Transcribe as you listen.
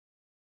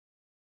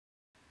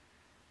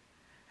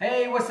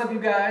Hey, what's up you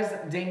guys?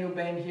 Daniel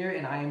Bain here,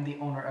 and I am the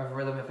owner of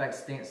Rhythm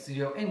Effects Dance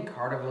Studio in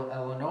Carterville,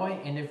 Illinois.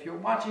 And if you're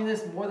watching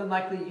this, more than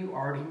likely you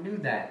already knew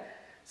that.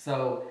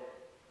 So,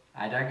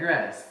 I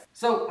digress.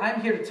 So, I'm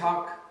here to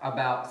talk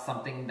about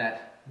something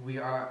that we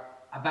are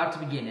about to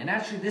begin. And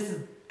actually, this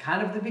is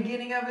kind of the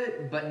beginning of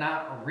it, but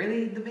not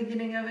really the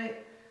beginning of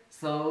it.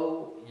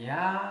 So,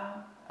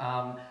 yeah.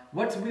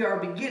 What we are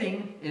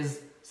beginning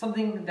is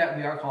something that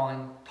we are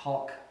calling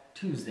Talk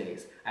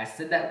Tuesdays. I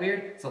said that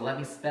weird, so let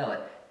me spell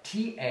it.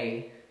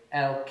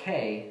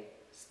 T-A-L-K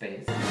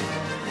space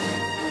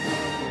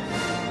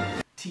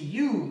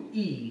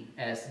T-U-E-S-D-A-Y-S.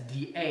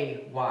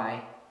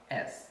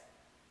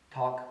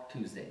 Talk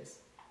Tuesdays.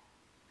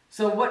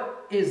 So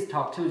what is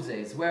Talk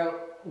Tuesdays? Well,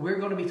 we're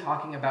going to be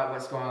talking about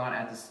what's going on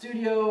at the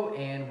studio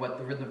and what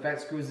the Rhythm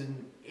Effects crew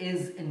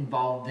is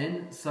involved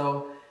in.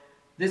 So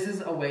this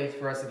is a way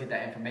for us to get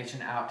that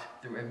information out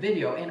through a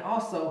video. And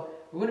also,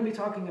 we're going to be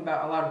talking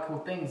about a lot of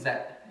cool things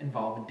that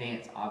involve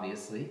dance,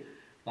 obviously.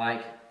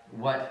 Like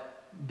what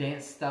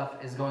dance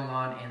stuff is going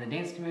on in the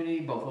dance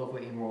community, both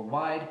locally and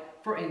worldwide.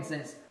 For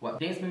instance, what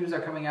dance movies are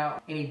coming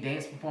out, any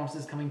dance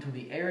performances coming to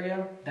the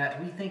area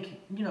that we think,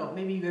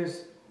 maybe you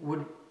guys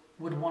would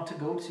want to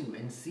go to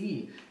and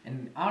see.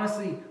 And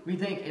honestly, we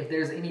think if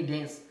there's any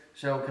dance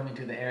show coming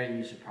to the area,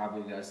 you should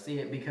probably go see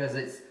it because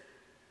it's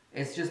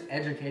just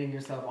educating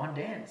yourself on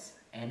dance,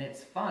 and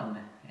it's fun,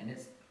 and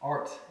it's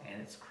art,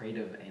 and it's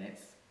creative, and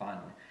it's fun.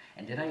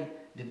 And did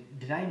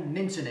I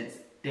mention it's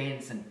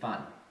dance and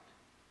fun?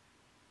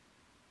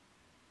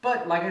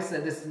 But like I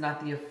said, this is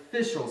not the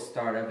official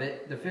start of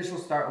it. The official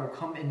start will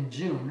come in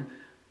June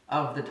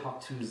of the Talk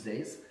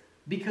Tuesdays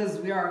because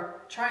we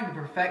are trying to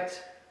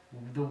perfect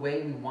the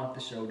way we want the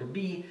show to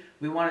be.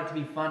 We want it to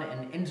be fun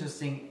and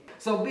interesting.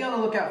 So be on the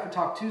lookout for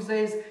Talk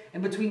Tuesdays.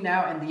 And between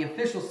now and the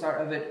official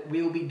start of it,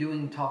 we will be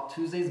doing Talk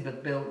Tuesdays,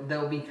 but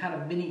they'll be kind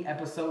of mini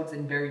episodes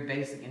and very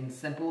basic and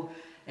simple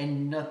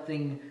and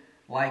nothing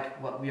like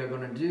what we are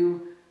going to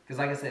do. Because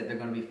like I said, they're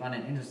going to be fun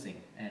and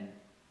interesting. And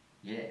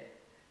yeah,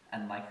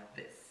 unlike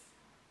this.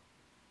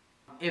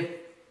 If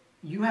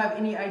you have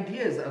any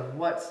ideas of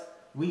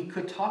what we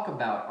could talk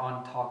about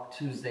on Talk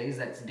Tuesdays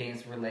that's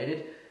dance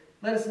related,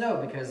 let us know,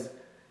 because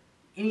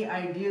any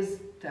ideas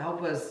to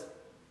help us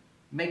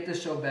make the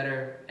show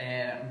better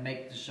and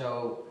make the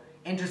show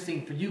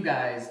interesting for you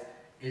guys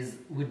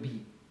would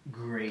be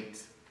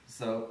great.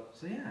 So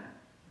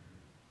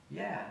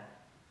yeah.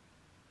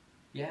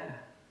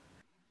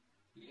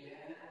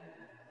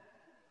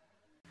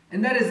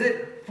 And that is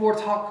it for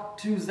Talk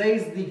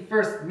Tuesdays, the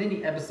first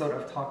mini episode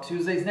of Talk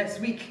Tuesdays. Next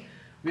week,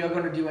 we are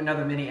going to do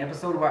another mini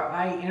episode where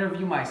I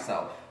interview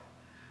myself.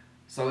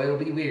 So it'll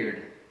be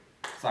weird.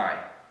 Sorry.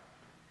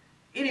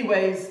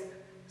 Anyways,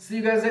 see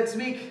you guys next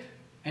week.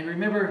 And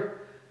remember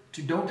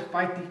to don't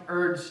fight the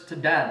urge to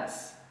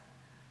dance.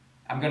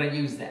 I'm going to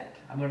use that.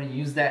 I'm going to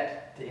use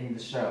that to end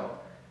the show.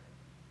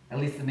 At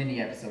least the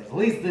mini episodes. At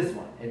least this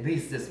one. At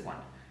least this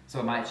one. So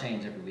it might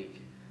change every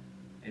week.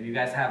 If you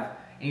guys have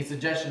any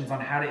suggestions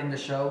on how to end the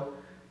show,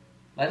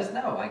 let us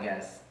know, I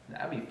guess.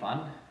 That'd be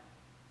fun.